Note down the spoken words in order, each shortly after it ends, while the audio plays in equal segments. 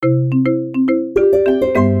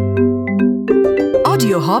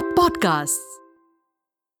Audio Hop Podcasts.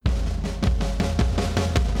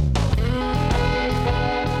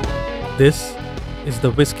 This is the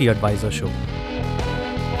Whisky Advisor Show.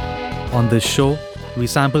 On this show, we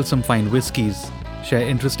sample some fine whiskies, share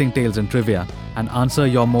interesting tales and trivia, and answer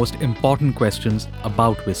your most important questions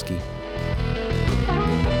about whiskey.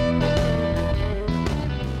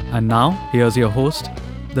 And now, here's your host,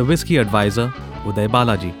 the Whisky Advisor, Uday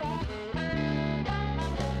Balaji.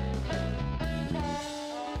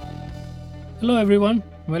 Hello everyone,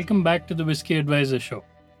 welcome back to the Whisky Advisor Show.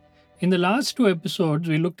 In the last two episodes,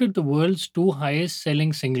 we looked at the world's two highest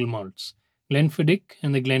selling single malts, Glenfiddich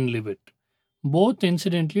and the Glenlivet. Both,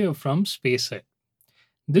 incidentally, are from Speyside.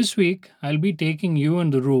 This week, I'll be taking you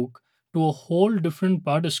and the Rook to a whole different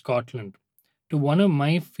part of Scotland, to one of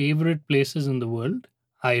my favorite places in the world,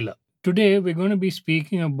 Islay. Today, we're going to be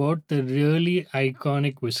speaking about the really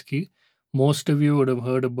iconic whiskey. Most of you would have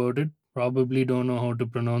heard about it, probably don't know how to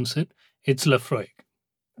pronounce it. It's Laphroaig.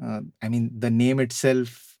 The name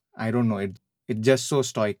itself, I don't know. It's just so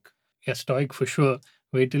stoic. Yeah, stoic for sure.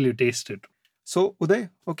 Wait till you taste it. So,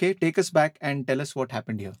 Uday, okay, take us back and tell us what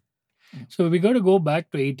happened here. So we got to go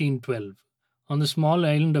back to 1812. On the small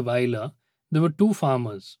island of Islay, there were two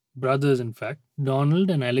farmers, brothers in fact,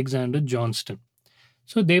 Donald and Alexander Johnston.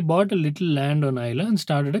 So they bought a little land on Islay and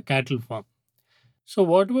started a cattle farm. So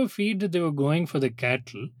whatever feed that they were going for the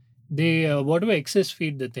cattle, whatever excess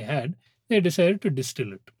feed that they had, they decided to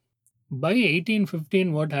distill it. By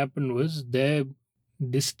 1815, what happened was their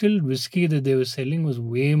distilled whiskey that they were selling was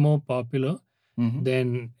way more popular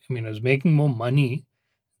than, it was making more money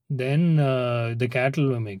than the cattle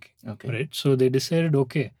were making. Okay. Right? So they decided,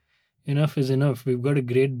 okay, enough is enough. We've got a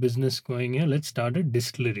great business going here. Let's start a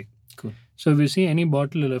distillery. Cool. So if you see any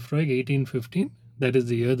bottle of Laphroaig, 1815, that is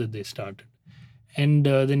the year that they started. And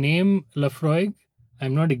the name Laphroaig,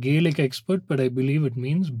 I'm not a Gaelic expert, but I believe it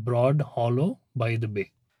means broad hollow by the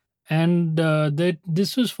bay. And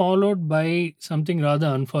this was followed by something rather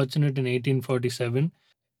unfortunate in 1847.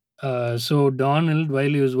 So Donald, while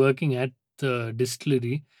he was working at the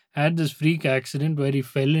distillery, had this freak accident where he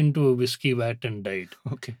fell into a whiskey vat and died.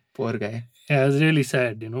 Okay, poor guy. Yeah, it was really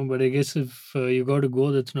sad, but I guess if you got to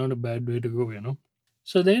go, that's not a bad way to go.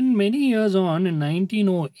 So then many years on, in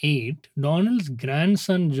 1908, Donald's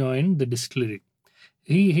grandson joined the distillery.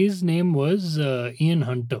 His name was Ian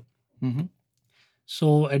Hunter. Mm-hmm.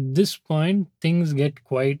 So at this point, things get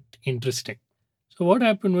quite interesting. So what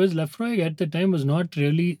happened was Laphroaig at the time was not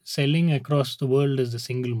really selling across the world as a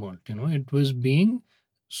single malt. It was being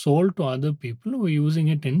sold to other people who were using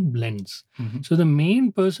it in blends. Mm-hmm. So the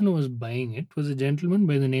main person who was buying it was a gentleman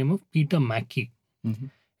by the name of Peter Mackey. Mm-hmm.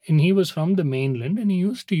 And he was from the mainland and he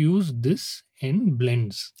used to use this in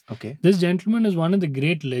blends. Okay. This gentleman is one of the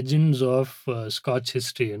great legends of Scotch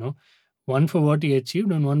history, one for what he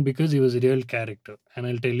achieved and one because he was a real character. And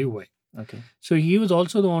I'll tell you why. Okay. So he was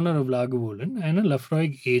also the owner of Lagavulin and a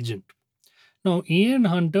Laphroaig agent. Now, Ian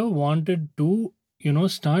Hunter wanted to,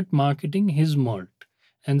 start marketing his malt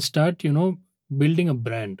and start, building a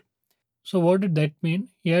brand. So what did that mean?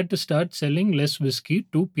 He had to start selling less whiskey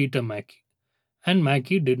to Peter Mackey. And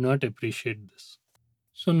Mackey did not appreciate this.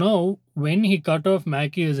 So now, when he cut off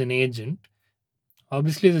Mackey as an agent,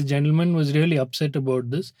 obviously the gentleman was really upset about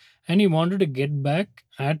this and he wanted to get back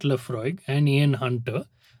at Laphroaig and Ian Hunter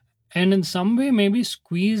and in some way maybe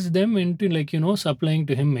squeeze them into supplying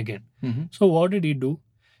to him again. Mm-hmm. So what did he do?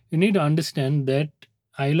 You need to understand that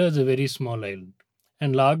Islay is a very small island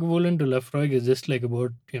and Lagavulin to Laphroaig is just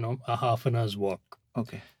about a half an hour's walk.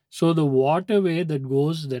 Okay. So the waterway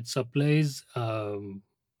that supplies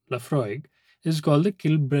Laphroaig is called the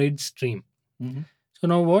Kilbride Stream. Mm-hmm. So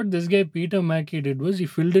now what this guy Peter Mackey did was he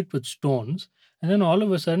filled it with stones and then all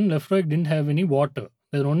of a sudden Laphroaig didn't have any water.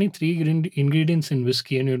 There are only three ingredients in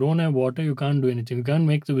whiskey and you don't have water, you can't do anything. You can't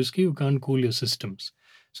make the whiskey, you can't cool your systems.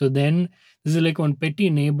 So then this is like one petty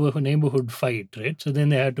neighborhood fight, right? So then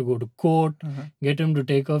they had to go to court, get him to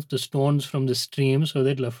take off the stones from the stream so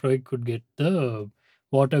that Laphroaig could get the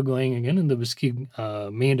water going again and the whiskey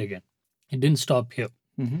made again. It didn't stop here.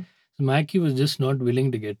 Mm-hmm. So Mackey was just not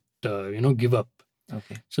willing to give up.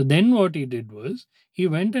 Okay. So then what he did was he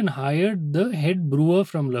went and hired the head brewer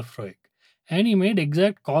from Laphroaig and he made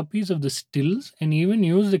exact copies of the stills and even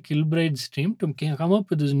used the Kilbride Stream to come up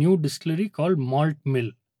with this new distillery called Malt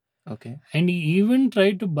Mill. Okay. And he even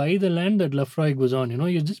tried to buy the land that Laphroaig was on.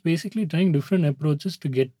 You're just basically trying different approaches to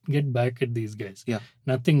get back at these guys. Yeah.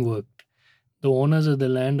 Nothing worked. The owners of the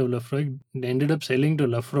land of Laphroaig ended up selling to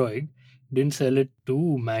Laphroaig, didn't sell it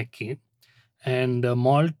to Mackey. And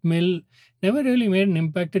malt mill never really made an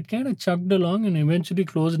impact. It kind of chugged along and eventually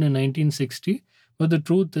closed in 1960. But the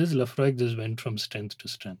truth is, Laphroaig just went from strength to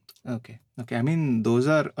strength. Okay. Okay. I mean, those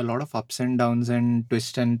are a lot of ups and downs and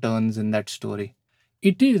twists and turns in that story.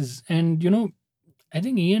 It is, and I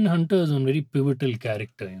think Ian Hunter is a very pivotal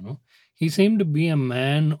character. He seemed to be a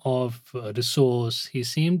man of resource. He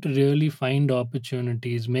seemed to really find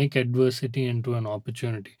opportunities, make adversity into an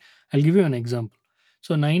opportunity. I'll give you an example.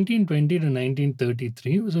 So, 1920 to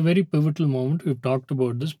 1933 was a very pivotal moment. We've talked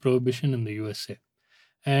about this prohibition in the USA.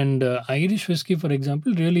 And Irish whiskey, for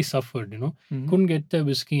example, really suffered. Mhm. Couldn't get their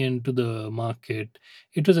whiskey into the market.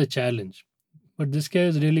 It was a challenge. But this guy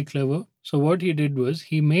is really clever. So what he did was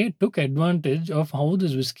took advantage of how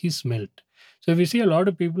this whiskey smelled. So if you see a lot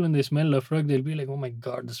of people and they smell Laphroaig, they'll be like, "Oh my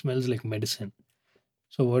god, this smells like medicine."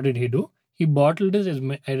 So what did he do? He bottled it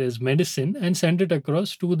as medicine and sent it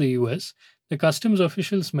across to the US. The customs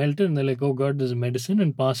officials smelt it and they're like, "Oh god, this is medicine,"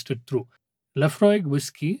 and passed it through. Laphroaig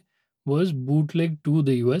whiskey was bootlegged to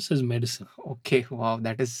the US as medicine. Okay. Wow.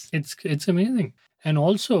 That is. It's amazing. And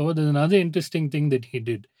also, there's another interesting thing that he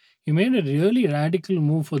did. He made a really radical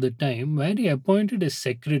move for the time where he appointed as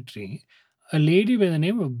secretary a lady by the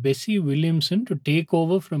name of Bessie Williamson to take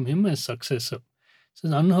over from him as successor. So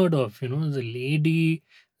it's unheard of, the lady,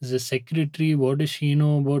 the secretary, what does she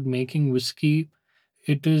know about making whiskey?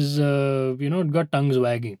 It is, it got tongues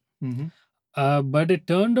wagging. Mhm. But it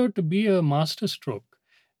turned out to be a masterstroke.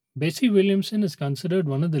 Bessie Williamson is considered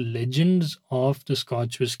one of the legends of the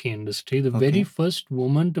Scotch whisky industry, the very Okay. first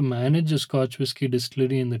woman to manage a Scotch whisky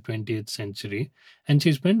distillery in the 20th century. And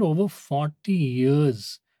she spent over 40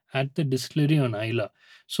 years at the distillery on Islay.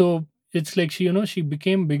 So it's like she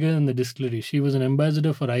became bigger than the distillery. She was an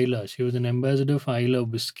ambassador for Islay. She was an ambassador for Islay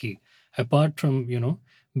whiskey. Apart from,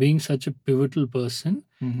 being such a pivotal person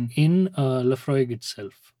Mhm. in Laphroaig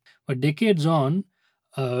itself. But decades on,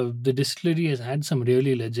 the distillery has had some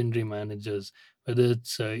really legendary managers, whether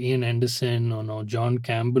it's Ian Anderson or now John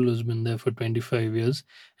Campbell, who's been there for 25 years.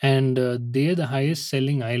 And they're the highest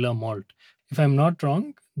selling Islay malt. If I'm not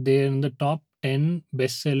wrong, they're in the top 10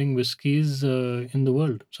 best selling whiskies in the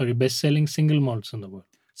world. Sorry, best selling single malts in the world.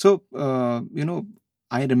 So,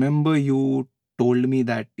 I remember you told me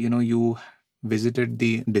that, you visited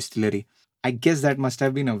the distillery. I guess that must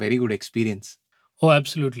have been a very good experience. Oh,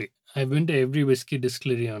 absolutely. I've been to every whiskey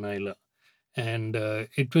distillery on Islay. And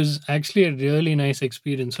it was actually a really nice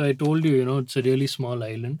experience. So I told you, it's a really small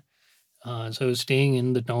island. So I was staying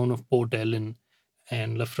in the town of Port Ellen,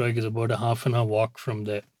 and Laphroaig is about a half an hour walk from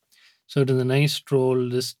there. So it was a nice stroll,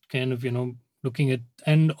 just kind of, looking at,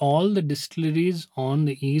 and all the distilleries on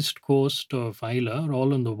the east coast of Islay are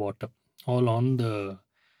all on the water, all on the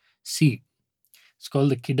sea. It's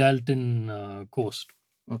called the Kidalton coast.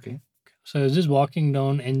 Okay. So I was just walking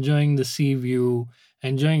down, enjoying the sea view,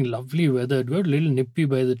 enjoying lovely weather. It got a little nippy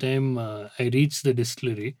by the time I reached the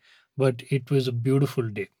distillery, but it was a beautiful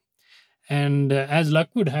day. And as luck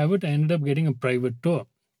would have it, I ended up getting a private tour.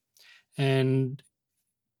 And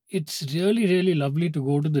it's really, really lovely to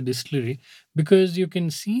go to the distillery because you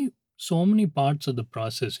can see so many parts of the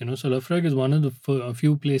process. So Laphroaig is one of the a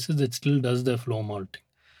few places that still does their flow malting.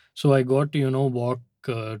 So I got to, walk,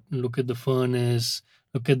 look at the furnace,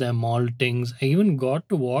 look at their maltings. I even got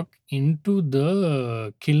to walk into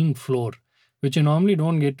the kiln floor, which you normally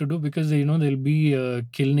don't get to do because they'll be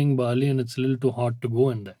kilning barley and it's a little too hot to go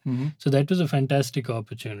in there. Mhm. So that was a fantastic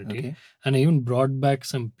opportunity, Okay. and I even brought back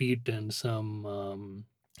some peat and some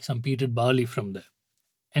peated barley from there.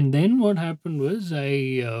 And then what happened was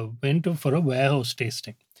I went for a warehouse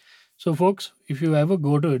tasting. So, folks, if you ever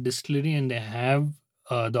go to a distillery and they have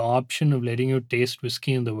the option of letting you taste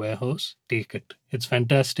whiskey in the warehouse, take it. It's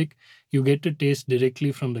fantastic. You get to taste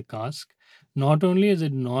directly from the cask. Not only is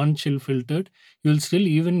it non chill filtered, you'll still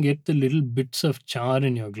even get the little bits of char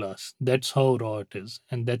in your glass. That's how raw it is.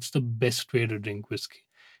 And that's the best way to drink whiskey.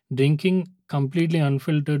 Drinking completely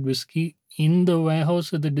unfiltered whiskey in the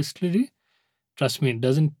warehouse at the distillery, trust me, it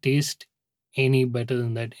doesn't taste any better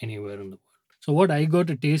than that anywhere in the world. So what I got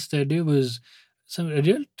to taste that day was a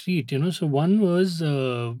real treat. So one was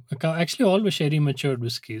actually all were sherry matured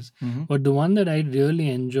whiskies, Mhm. but the one that I really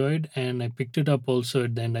enjoyed and I picked it up also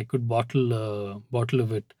at the end, I could bottle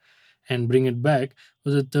of it and bring it back,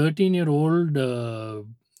 was a 13-year-old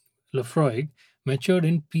Laphroaig matured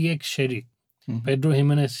in PX sherry, Mhm. Pedro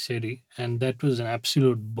Jimenez sherry, and that was an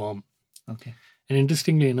absolute bomb. Okay. And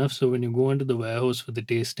interestingly enough, so when you go into the warehouse for the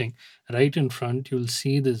tasting, right in front, you'll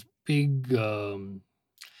see this big, a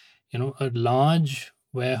large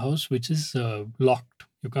warehouse which is locked.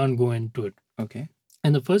 You can't go into it. Okay.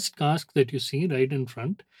 And the first cask that you see right in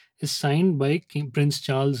front is signed by King Prince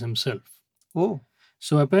Charles himself. Oh,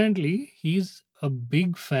 So apparently, he's a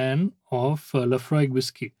big fan of Laphroaig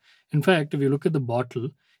whiskey. In fact, if you look at the bottle,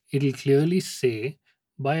 it'll clearly say,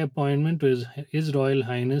 by appointment with His Royal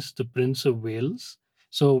Highness the Prince of Wales.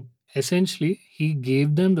 So essentially, he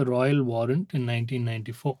gave them the royal warrant in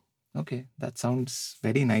 1994. okay. That sounds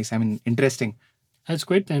very nice. I mean, interesting. That's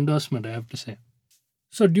quite the endorsement, I have to say.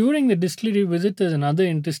 So during the distillery visit, there's another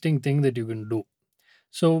interesting thing that you can do.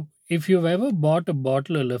 So if you've ever bought a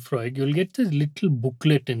bottle of Laphroaig, you'll get this little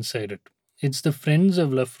booklet inside it. It's the Friends of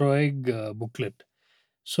Laphroaig booklet.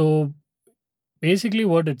 So basically,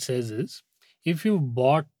 what it says is, if you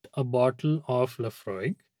bought a bottle of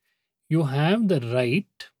Laphroaig, you have the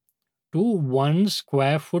right to 1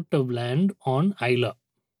 square foot of land on Islay.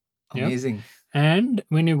 Yeah. Amazing. And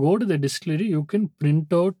when you go to the distillery, you can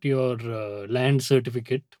print out your land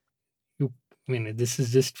certificate. You, I mean, this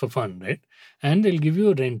is just for fun, right? And they'll give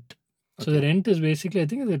you a rent. So the Okay. rent is basically, I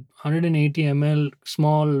think, it's a 180 ml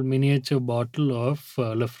small miniature bottle of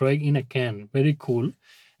Laphroaig in a can. Very cool.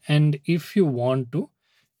 And if you want to,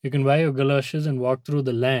 you can buy your galoshes and walk through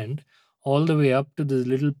the land all the way up to this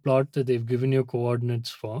little plot that they've given you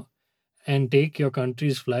coordinates for, and take your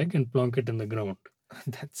country's flag and plonk it in the ground.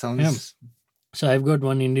 That Yeah. sounds. So I've got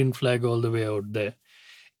one Indian flag all the way out there.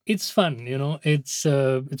 It's fun, it's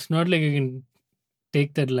not like you can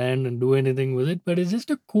take that land and do anything with it, but it's just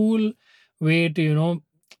a cool way to,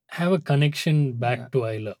 have a connection Yeah. back to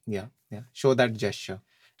Isla. Yeah. Yeah. Show that gesture.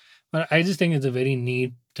 But I just think it's a very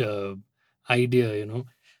neat idea.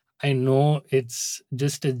 I know it's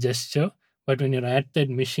just a gesture, but when you're at that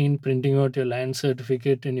machine printing out your land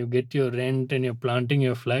certificate and you get your rent and you're planting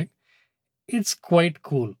your flag, it's quite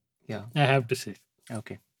cool, Yeah. I have to say.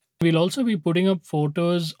 Okay. We'll also be putting up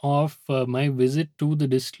photos of my visit to the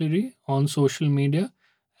distillery on social media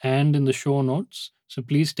and in the show notes. So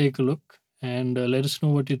please take a look and let us know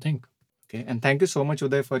what you think. Okay. And thank you so much,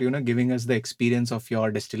 Uday, for giving us the experience of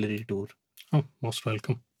your distillery tour. Oh, most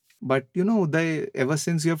welcome. But Uday, ever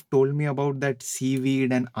since you have told me about that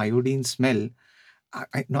seaweed and iodine smell,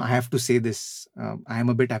 no, I have to say this. I am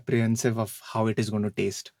a bit apprehensive of how it is going to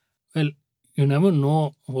taste. Well, you never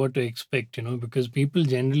know what to expect, because people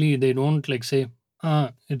generally they don't like say,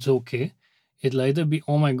 it's okay. It'll either be,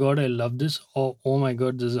 oh my god, I love this, or oh my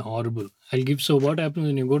god, this is horrible. I'll give so what happens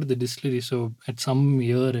when you go to the distillery. So at some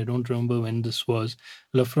year, I don't remember when this was,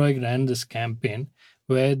 Laphroaig ran this campaign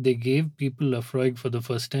where they gave people Laphroaig for the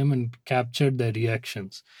first time and captured their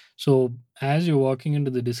reactions. So as you're walking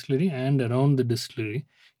into the distillery and around the distillery,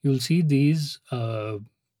 you'll see these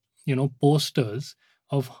posters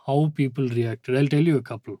of how people reacted. I'll tell you a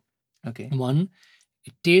couple. Okay. One,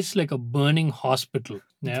 it tastes like a burning hospital.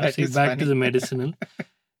 Yeah, That see, is back to funny. the medicinal.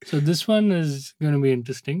 So this one is going to be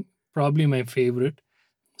interesting. Probably my favorite.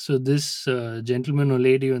 So this gentleman or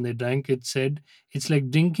lady, when they drank it, said it's like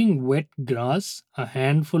drinking wet grass, a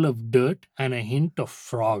handful of dirt, and a hint of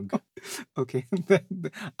frog. Okay.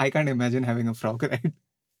 I can't imagine having a frog, right?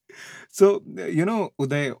 So,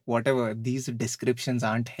 Uday, whatever, these descriptions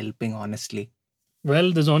aren't helping, honestly.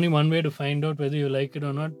 Well, there's only one way to find out whether you like it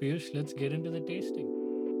or not, Piyush. Let's get into the tasting.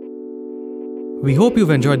 We hope you've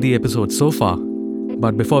enjoyed the episode so far.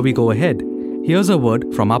 But before we go ahead, here's a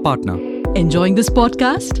word from our partner. Enjoying this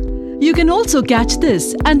podcast? You can also catch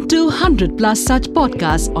this and 200 plus such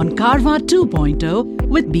podcasts on Carva 2.0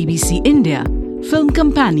 with BBC India, Film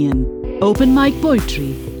Companion, Open Mic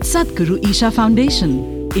Poetry, Sadhguru Isha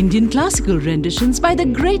Foundation, Indian classical renditions by the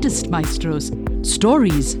greatest maestros,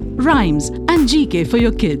 stories, rhymes, and GK for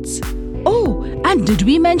your kids. Oh, and did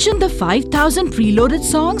we mention the 5,000 preloaded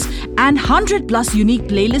songs and 100 plus unique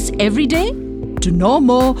playlists every day? To know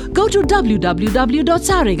more, go to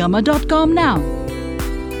www.saregama.com now.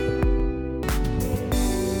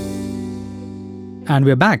 And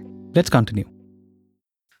we're back. Let's continue.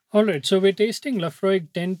 All right, so we're tasting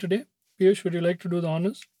Laphroaig 10 today. Piyush, would you like to do the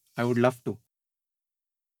honors? I would love to.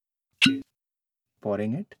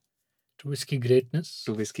 Pouring it To whiskey greatness.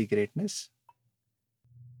 to whiskey greatness.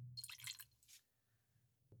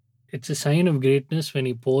 It's a sign of greatness when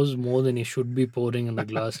he pours more than he should be pouring in the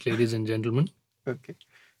glass, ladies and gentlemen. Okay.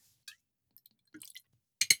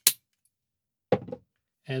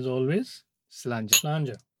 As always, Slanja.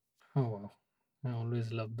 Slanja. Oh, wow. I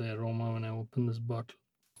always love the aroma when I open this bottle.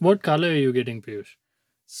 What color are you getting, Piyush?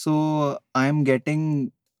 So I'm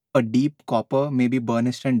getting a deep copper, maybe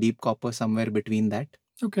burnished and deep copper, somewhere between that.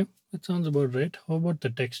 Okay, that sounds about right. How about the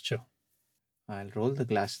texture? I'll roll the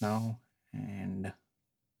glass now. And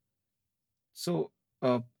so,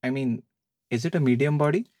 I mean, is it a medium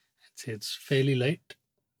body? I'd say it's fairly light.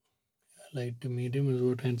 Light to medium is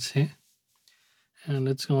what I'd say. And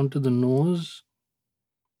let's go on to the nose.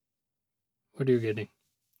 What are you getting?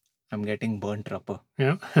 I'm getting burnt rubber.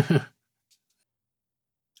 Yeah.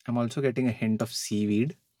 I'm also getting a hint of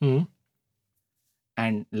seaweed Hmm.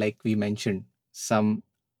 and, like we mentioned, some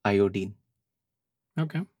iodine.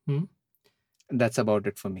 Okay. Hmm. That's about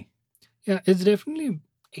it for me. Yeah, it's definitely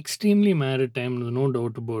extremely maritime. There's no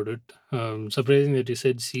doubt about it. Surprising that you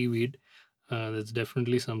said seaweed. That's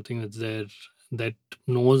definitely something that's there. That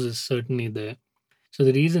nose is certainly there. So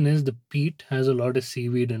the reason is the peat has a lot of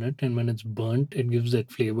seaweed in it, and when it's burnt, it gives that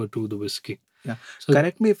flavor to the whiskey. Yeah. So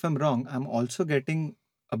Correct me if I'm wrong. I'm also getting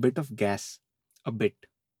a bit of gas. A bit.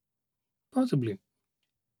 possibly.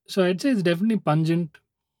 So I'd say it's definitely pungent.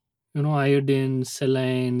 Iodine,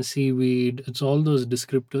 saline, seaweed. It's all those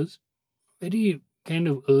descriptors. Very kind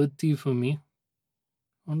of earthy for me.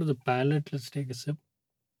 Onto the palate. Let's take a sip.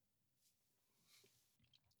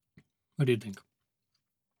 What do you think?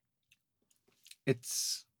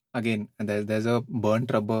 It's again, there's a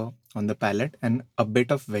burnt rubber on the palate and a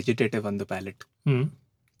bit of vegetative on the palate. Hmm.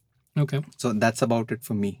 Okay. So that's about it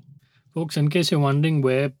for me. Folks, in case you're wondering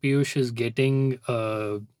where Piyush is getting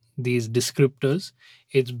these descriptors,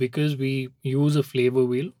 it's because we use a flavor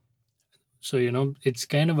wheel. So, it's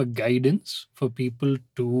kind of a guidance for people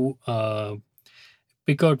to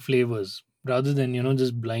pick out flavors rather than,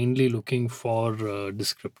 just blindly looking for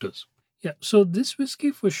descriptors. Yeah. So, this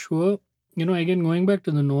whiskey for sure, again, going back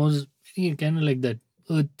to the nose, kind of like that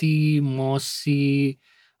earthy, mossy,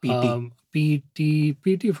 PT.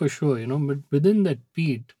 peaty for sure, but within that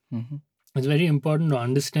peat, Hmm. it's very important to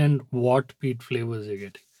understand what peat flavors you're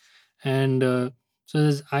getting. And so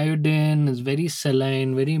there's iodine, it's very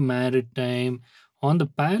saline, very maritime. On the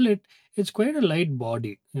palate, it's quite a light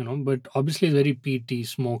body, but obviously it's very peaty,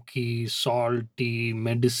 smoky, salty,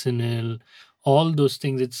 medicinal, all those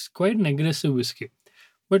things. It's quite an aggressive whiskey.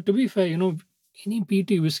 But to be fair, any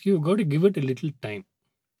peaty whiskey, you got to give it a little time.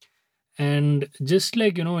 And just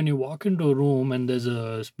like, when you walk into a room and there's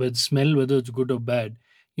a smell, whether it's good or bad,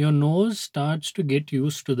 your nose starts to get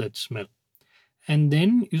used to that smell. And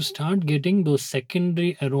then you start getting those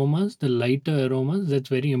secondary aromas, the lighter aromas. That's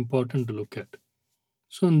very important to look at.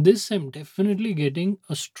 So, in this, I'm definitely getting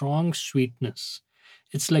a strong sweetness.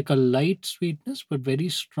 It's like a light sweetness, but very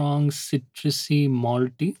strong, citrusy,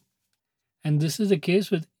 malty. And this is the case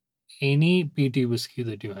with any peaty whiskey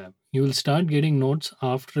that you have. You will start getting notes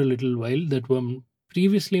after a little while that were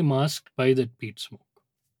previously masked by that peat smoke.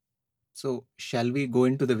 So shall we go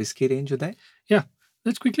into the whiskey range, Uday? Yeah,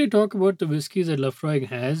 let's quickly talk about the whiskeys that Laphroaig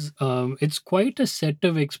has. It's quite a set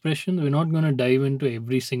of expressions. We're not going to dive into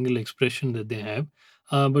every single expression that they have,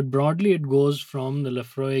 but broadly it goes from the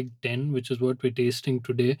Laphroaig 10, which is what we're tasting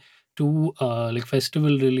today, to like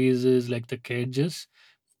festival releases like the Cages,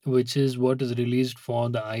 which is what is released for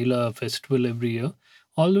the Isla festival every year,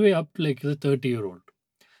 all the way up to like the 30-year-old.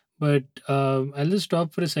 But I'll just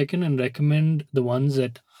stop for a second and recommend the ones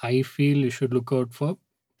that I feel you should look out for,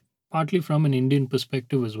 partly from an Indian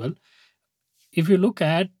perspective as well. If you look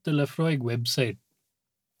at the Laphroaig website,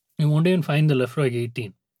 you won't even find the Laphroaig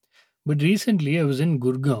 18. But recently, I was in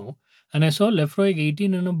Gurgaon and I saw Laphroaig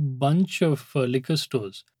 18 in a bunch of liquor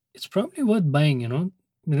stores. It's probably worth buying, You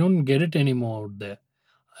don't get it anymore out there.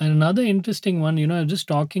 And another interesting one, I'm just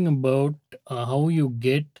talking about how you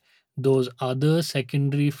get those other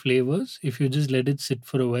secondary flavors if you just let it sit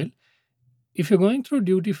for a while. If you're going through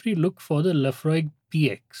duty free, look for the Laphroaig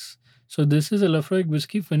PX. So this is a Laphroaig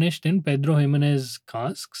whiskey finished in Pedro Jimenez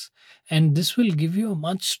casks, and this will give you a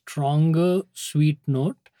much stronger sweet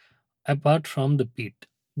note apart from the peat.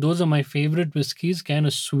 Those are my favorite whiskeys. Kind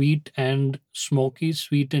of sweet and smoky,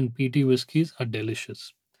 sweet and peaty whiskeys are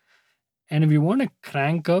delicious. And if you want to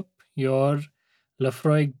crank up your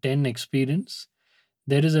Laphroaig 10 experience,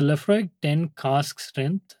 there is a Laphroaig 10 cask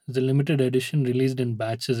strength, the limited edition released in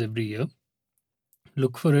batches every year.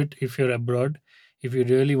 Look for it if you're abroad, if you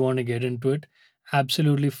really want to get into it.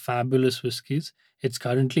 Absolutely fabulous whiskies. It's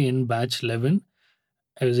currently in batch 11.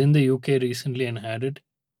 I was in the UK recently and had it.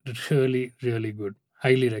 Really, really good.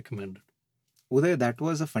 Highly recommended. Uday, that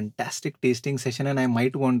was a fantastic tasting session, and I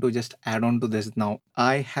might want to just add on to this now.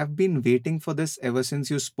 I have been waiting for this ever since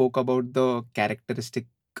you spoke about the characteristic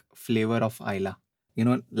flavor of Isla.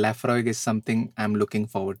 Laphroaig is something I'm looking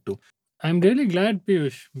forward to. I'm really glad,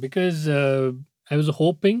 Piyush, because I was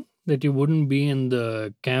hoping that you wouldn't be in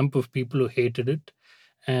the camp of people who hated it.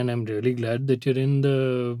 And I'm really glad that you're in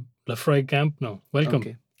the Laphroaig camp now. Welcome.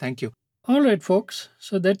 Okay, thank you. All right, folks.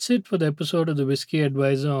 So that's it for the episode of the Whiskey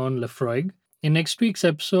Advisor on Laphroaig. In next week's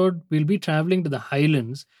episode, we'll be traveling to the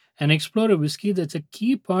Highlands and explore a whiskey that's a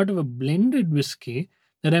key part of a blended whiskey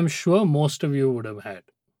that I'm sure most of you would have had.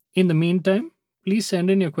 In the meantime, Please send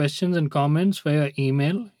in your questions and comments via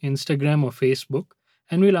email, Instagram, or Facebook,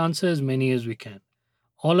 and we'll answer as many as we can.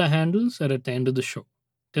 All our handles are at the end of the show.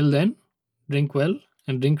 Till then, drink well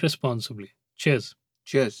and drink responsibly. Cheers.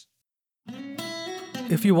 Cheers.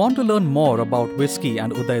 If you want to learn more about Whisky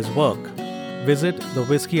and Uday's work, visit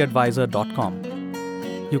thewhiskeyadvisor.com.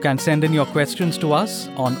 You can send in your questions to us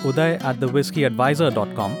on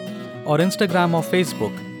uday@thewhiskeyadvisor.com or Instagram or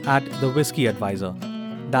Facebook at The Whisky Advisor.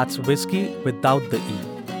 That's whiskey without the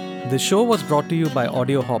E. This show was brought to you by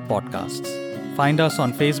Audio Hop Podcasts. Find us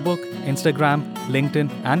on Facebook, Instagram, LinkedIn,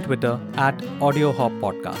 and Twitter at Audio Hop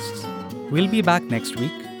Podcasts. We'll be back next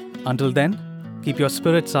week. Until then, keep your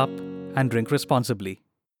spirits up and drink responsibly.